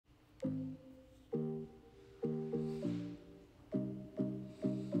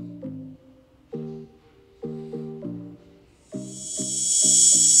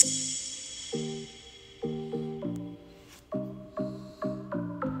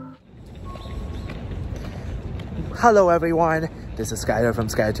Hello everyone, this is Skyler from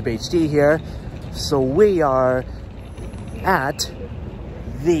SkylerTubeHD here. So we are at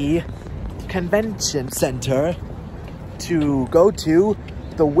the convention center to go to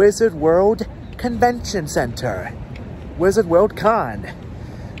the Wizard World Convention Center. Wizard World Con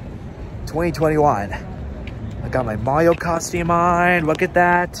 2021. I got my Mario costume on, look at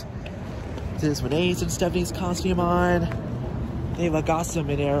that. This is Renee's and Stephanie's costume on. They look awesome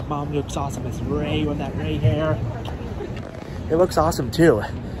in there. Mom looks awesome as Ray with that Ray hair. It looks awesome too.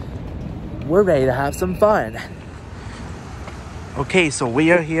 We're ready to have some fun. Okay, so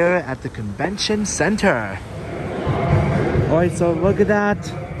we are here at the convention center. Alright, so look at that.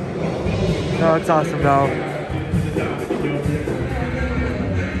 Oh, it's awesome though.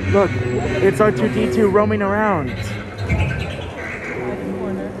 Look, it's R2-D2 roaming around.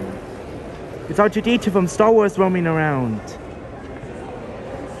 It's R2-D2 from Star Wars roaming around.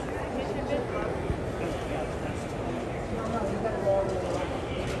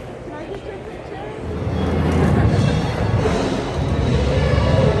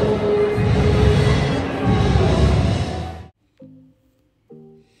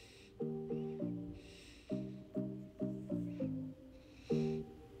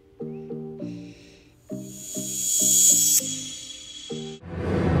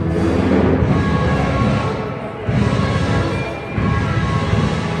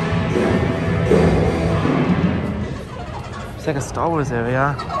 It's like a Star Wars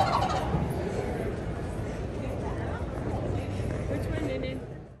area. Which one did it?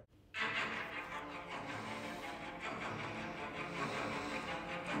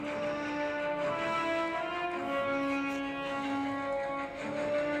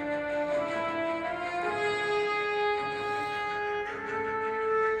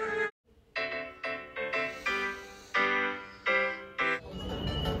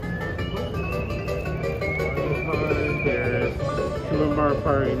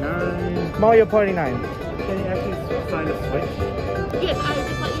 Party 9. Mario Party 9. Can you actually sign a switch? Yes, I was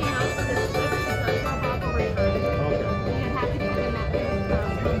just letting you know that the switch is a drop operation. Okay. You have to do it in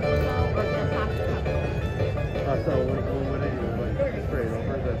that or just have to So what I do? Like straight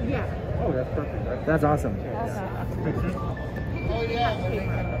over the... Yeah. Oh, that's perfect. That's awesome. Picture? Oh, yeah.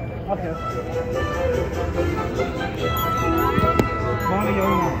 Okay. Mario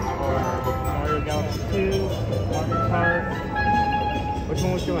 1 or Mario Galaxy 2, Mario Kart. Which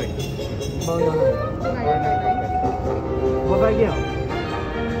one would you like? Mario 9. What about you?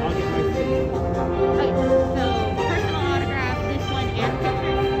 I'll get my city. Okay, so personal autograph, this one and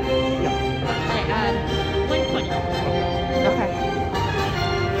picture? Yeah. 120. Okay.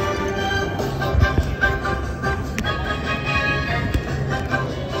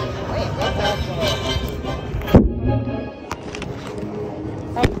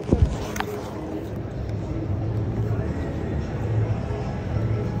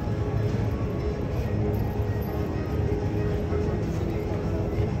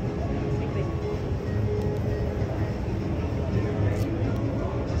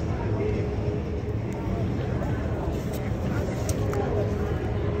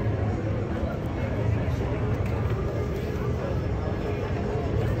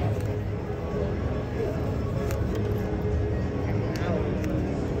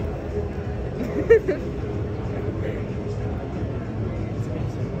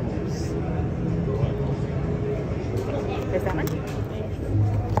 Is that one?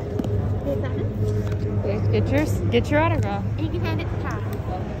 Is that one? Get your autograph. And you can hand it to Tom.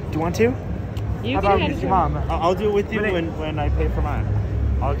 Do you want to? You How can about hand you, it to Mom? I'll do it with you when I pay for mine.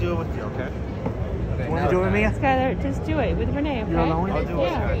 I'll do it with you, okay? You want to do it with me? Skyler, just do it with Renee, okay? You're alone? I'll do it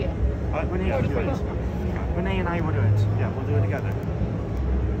with you. Renee Yeah, will do it. Renee and I will do it. Yeah, we'll do it together.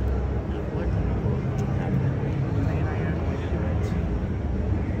 Renee and I are going to do it.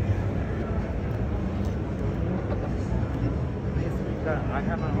 I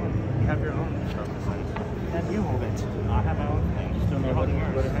have my own. You have your own stuff to sign. And you hold it. I have my own thing. Just don't know what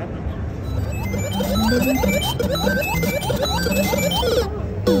it happens.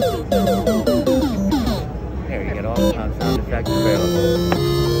 There you get all the sound effects available.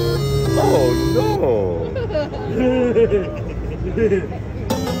 Oh no!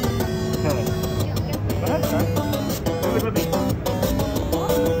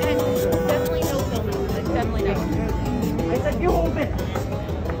 Definitely no filming. Definitely no. I said you hold it.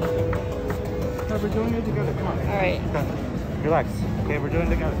 So we're doing it together. Come on. All right. Relax. Okay, we're doing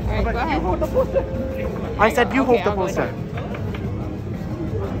it together. All right, go ahead. You hold the poster. I said you hold the I'll go poster.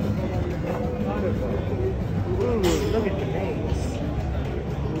 Ooh, look at the names.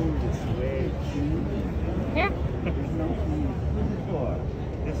 Here.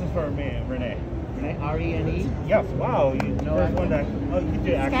 This is for me, Renee. R-E-N-E? Yes, wow, you know first one that, oh, you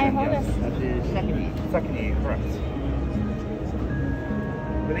did action, hold yes. us. That's the second E. Second E, correct.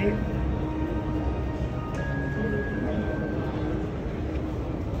 Ready?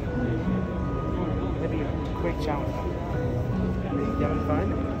 Maybe a quick challenge. Ready, you having fun?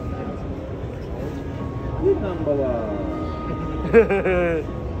 You number one.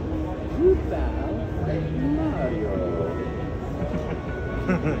 You found Mario.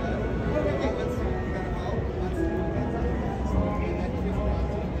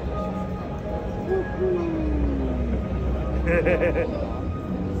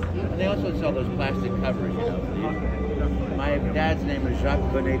 And they also sell those plastic covers, you know. My dad's name is Jacques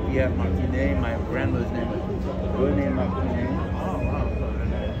Bonnet Pierre Martinet. My grandmother's name is Bonnet Martinet. Oh,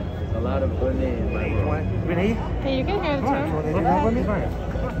 wow. A lot of Bonnet in my world. Ready? Hey, you can have it, Come on, too. you want to do with me?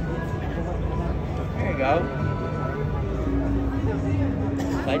 There you go.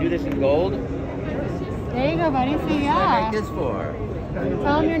 So I do this in gold. There you go, buddy. See, What do I yeah. make this for?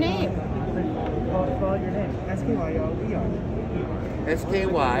 Tell them your name. Spell your name. S-K-Y-L-E-R.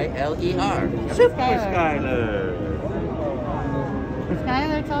 S-K-Y-L-E-R. Super Skyler.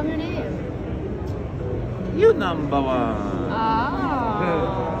 Skyler, tell them your name. You number one.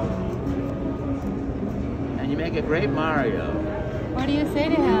 Oh. And you make a great Mario. What do you say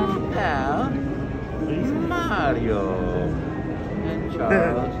to him? Well, Mario. And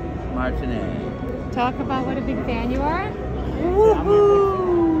Charles Martinet. Talk about what a big fan you are?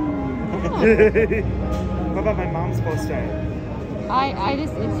 What about my mom's poster?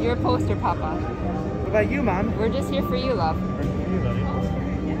 It's your poster, Papa. What about you, Mom? We're just here for you, love.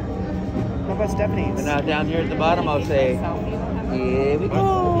 What about Stephanie's? And now down here at the bottom I'll say, here we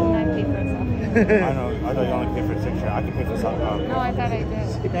go. I know. I thought you only paid for a picture. I can pay for something. No, I thought I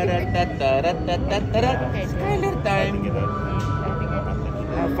did. Okay, Skyler time.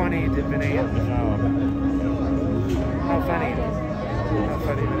 How funny did Vinay? How funny? How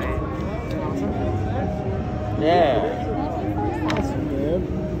funny, Vinay? Yeah.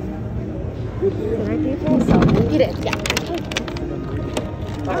 Get it. Yeah.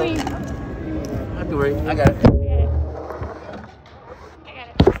 Hurry. Not to worry, I got it.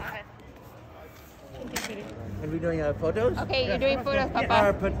 Are we doing photos? Okay, you're doing photos,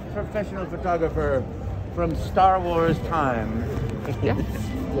 Our Papa. professional photographer from Star Wars time. Yeah.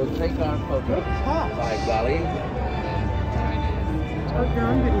 We'll take our photos. By golly. Oh, you're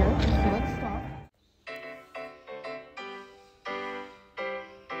on video. So let's stop.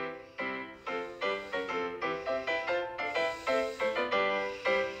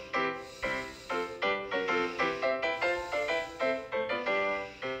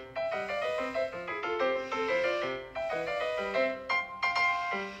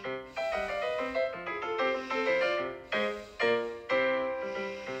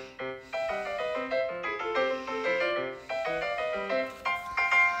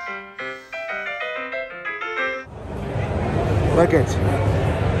 Look it.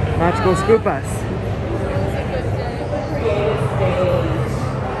 Magical scoop us.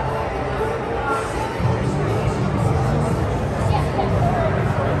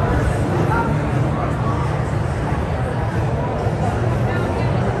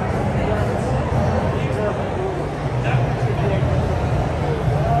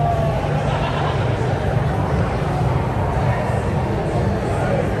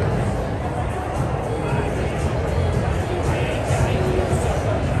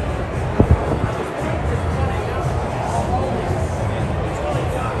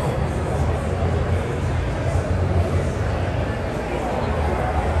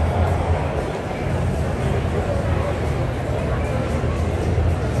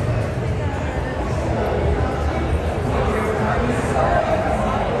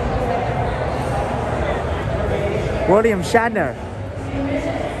 William Shatner.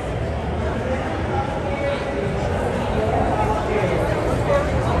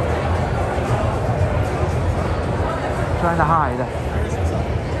 Trying to hide.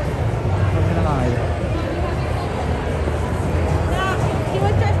 I'm gonna hide.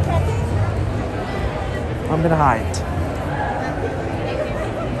 I'm gonna hide.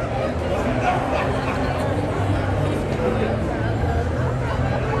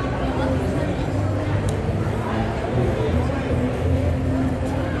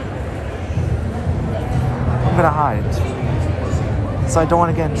 I'm gonna hide, so I don't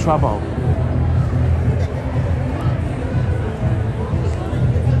want to get in trouble.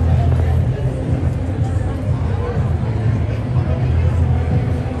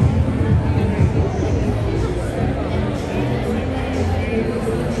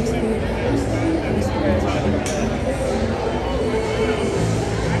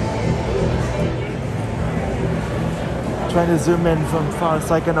 Trying to zoom in from far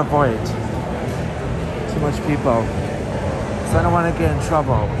so I can avoid too much people. So I don't want to get in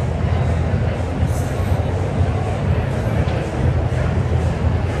trouble.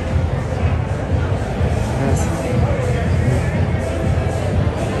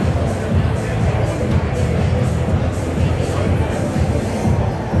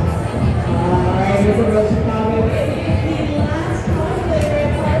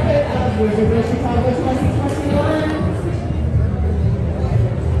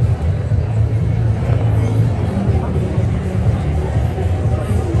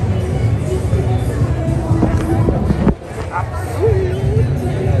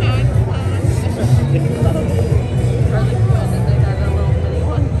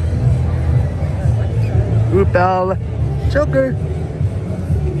 Bell Joker.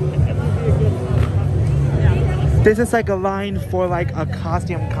 This is like a line for like a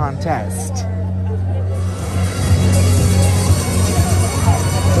costume contest.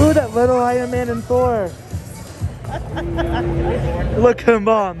 Ooh, that little Iron Man and Thor. Look at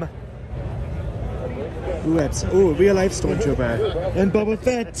Mom. Ooh, that's real life Stormtrooper. And Boba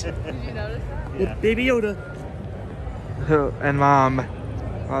Fett. Did you notice that? With Baby Yoda. And Mom.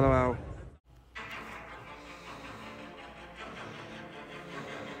 LOL.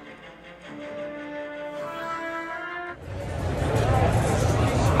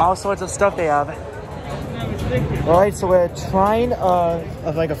 All sorts of stuff they have. Alright, so we're trying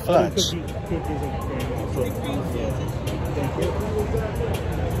of like a fudge.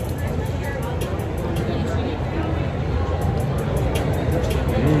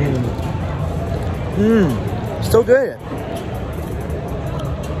 So good.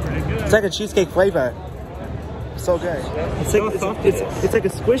 It's like a cheesecake flavor. So good. It's like a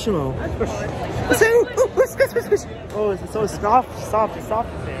squishmallow. Oh, it's so soft.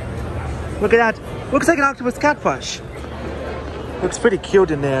 Look at that. Looks like an octopus catfish. Looks pretty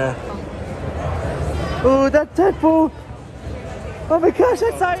cute in there. Oh, that Deadpool. Oh my gosh,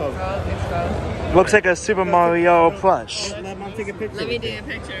 that's nice. Looks like a Super Mario plush. Let Mom take a picture. Let me do a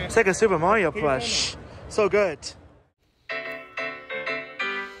picture. It's like a Super Mario plush. So good.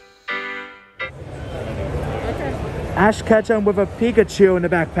 Ash Ketchum with a Pikachu in the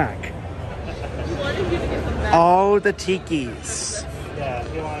backpack. All the tikis. Yeah,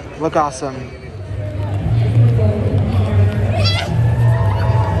 look awesome.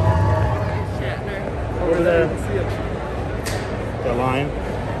 over there. The line.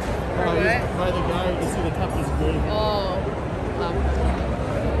 By the guy, you see the top is green.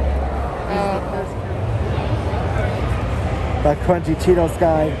 That crunchy Cheetos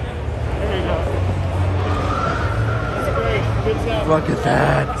guy. There you go. That's great. Good job. Look at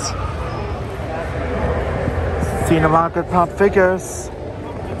that. Seen a lot of pop figures. Do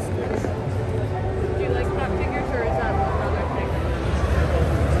you like pop figures or is that another thing?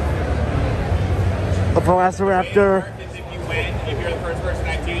 A Velociraptor. If you win, if you're the first person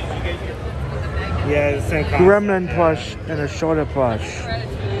I choose, you get your... Yeah, the same concept. Gremlin plush and a shorter plush.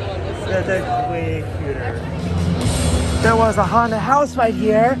 That's way cuter. There was a haunted house right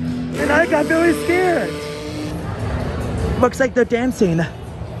here, and I got really scared. Looks like they're dancing.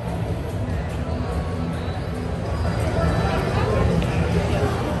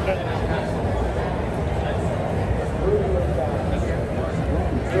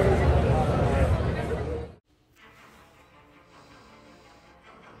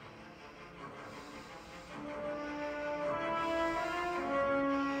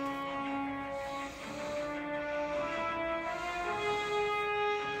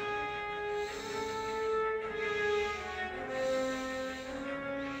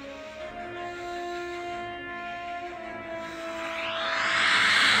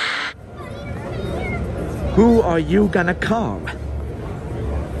 Who are you gonna call?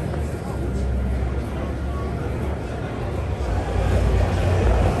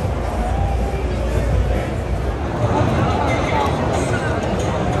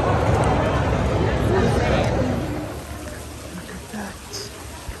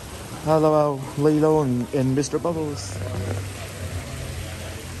 Hello, Lilo and Mr. Bubbles.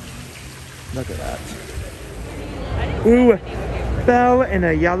 Look at that. Ooh, Belle in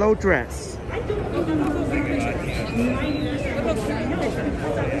a yellow dress.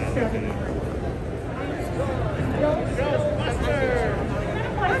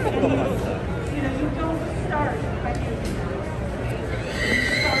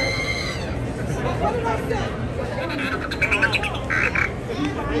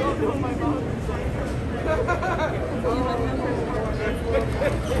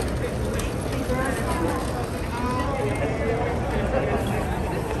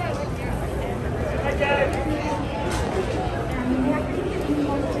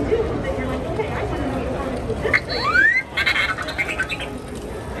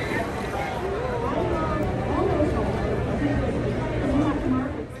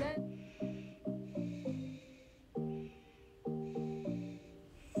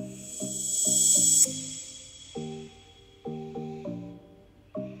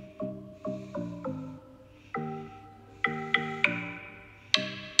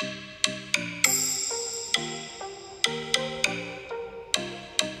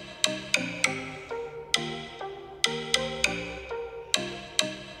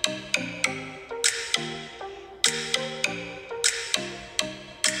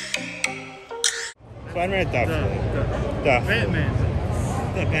 Spider-Man definitely. Definitely.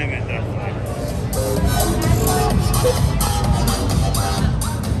 The Batman definitely.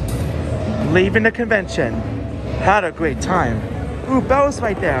 Leaving the convention. Had a great time. Ooh, Belle's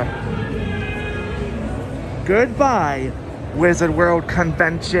right there. Goodbye, Wizard World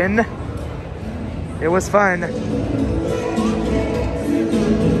Convention. It was fun.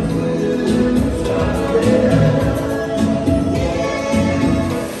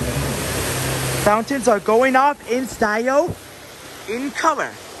 Fountains are going off in style, in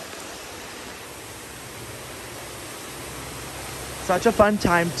color. Such a fun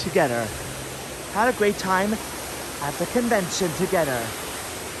time together. Had a great time at the convention together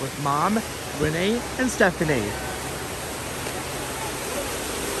with Mom, Renee, and Stephanie.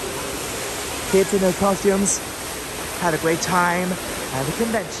 Kids in their costumes had a great time at the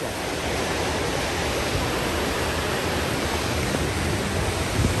convention.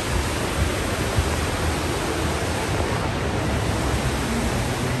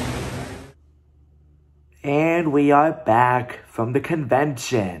 And we are back from the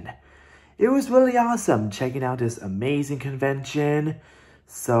convention. It was really awesome checking out this amazing convention.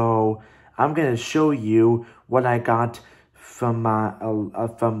 So I'm gonna show you what I got from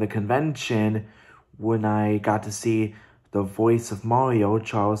the convention when I got to see the voice of Mario,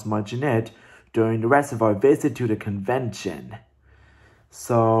 Charles Martinet, during the rest of our visit to the convention.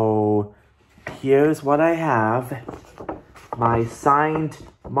 So here's what I have. My signed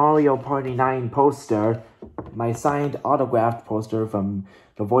Mario Party 9 poster, my signed autographed poster from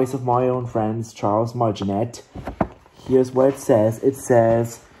the voice of Mario and Friends, Charles Martinet. Here's what it says. It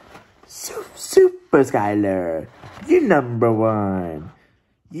says, Super Skyler, you #1.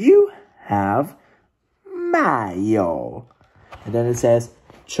 You have Mario. And then it says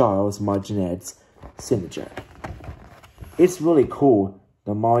Charles Martinet's signature. It's really cool.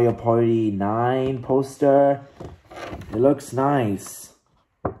 The Mario Party 9 poster. It looks nice.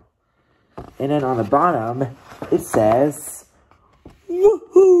 And then on the bottom, it says,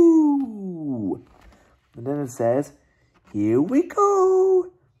 woohoo! And then it says, here we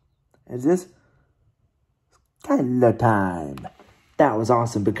go. Is this Skyler time? That was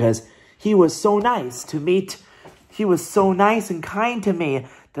awesome because he was so nice to meet. He was so nice and kind to me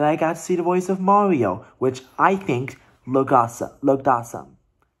that I got to see the voice of Mario, which I think looked awesome.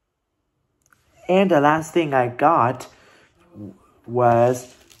 And the last thing I got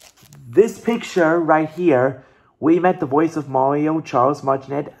was this picture right here. We met the voice of Mario, Charles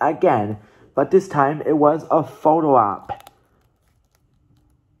Martinet, again, but this time it was a photo op.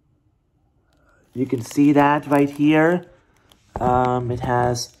 You can see that right here. It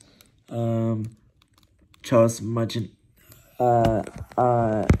has Charles Martinet.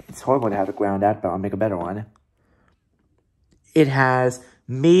 It's horrible to have to ground that, but I'll make a better one. It has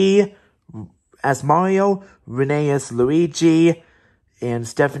me as Mario, Renee as Luigi, and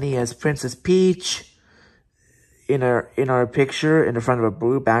Stephanie as Princess Peach in our picture in the front of a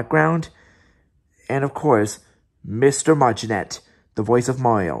blue background. And of course, Mr. Martinet, the voice of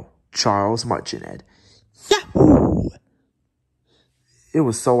Mario, Charles Martinet. Yahoo! It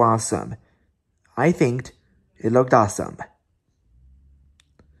was so awesome. I think it looked awesome.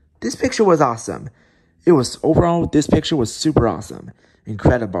 This picture was awesome. It was, overall, this picture was super awesome.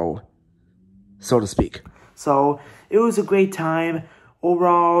 Incredible, so to speak. So, it was a great time.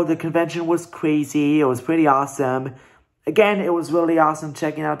 Overall, the convention was crazy. It was pretty awesome. Again, it was really awesome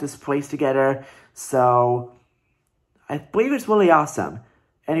checking out this place together. So, I believe it's really awesome.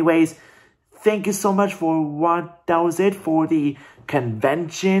 Anyways, thank you so much for what, that was it for the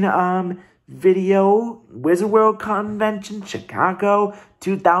convention video. Wizard World Convention, Chicago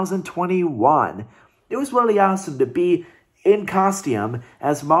 2021. It was really awesome to be in costume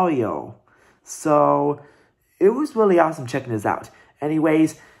as Mario. So, it was really awesome checking this out.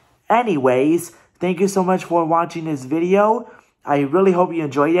 Anyways, thank you so much for watching this video. I really hope you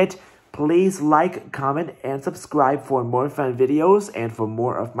enjoyed it. Please like, comment, and subscribe for more fun videos and for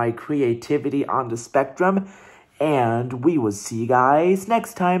more of my creativity on the spectrum. And we will see you guys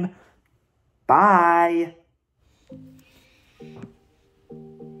next time. Bye!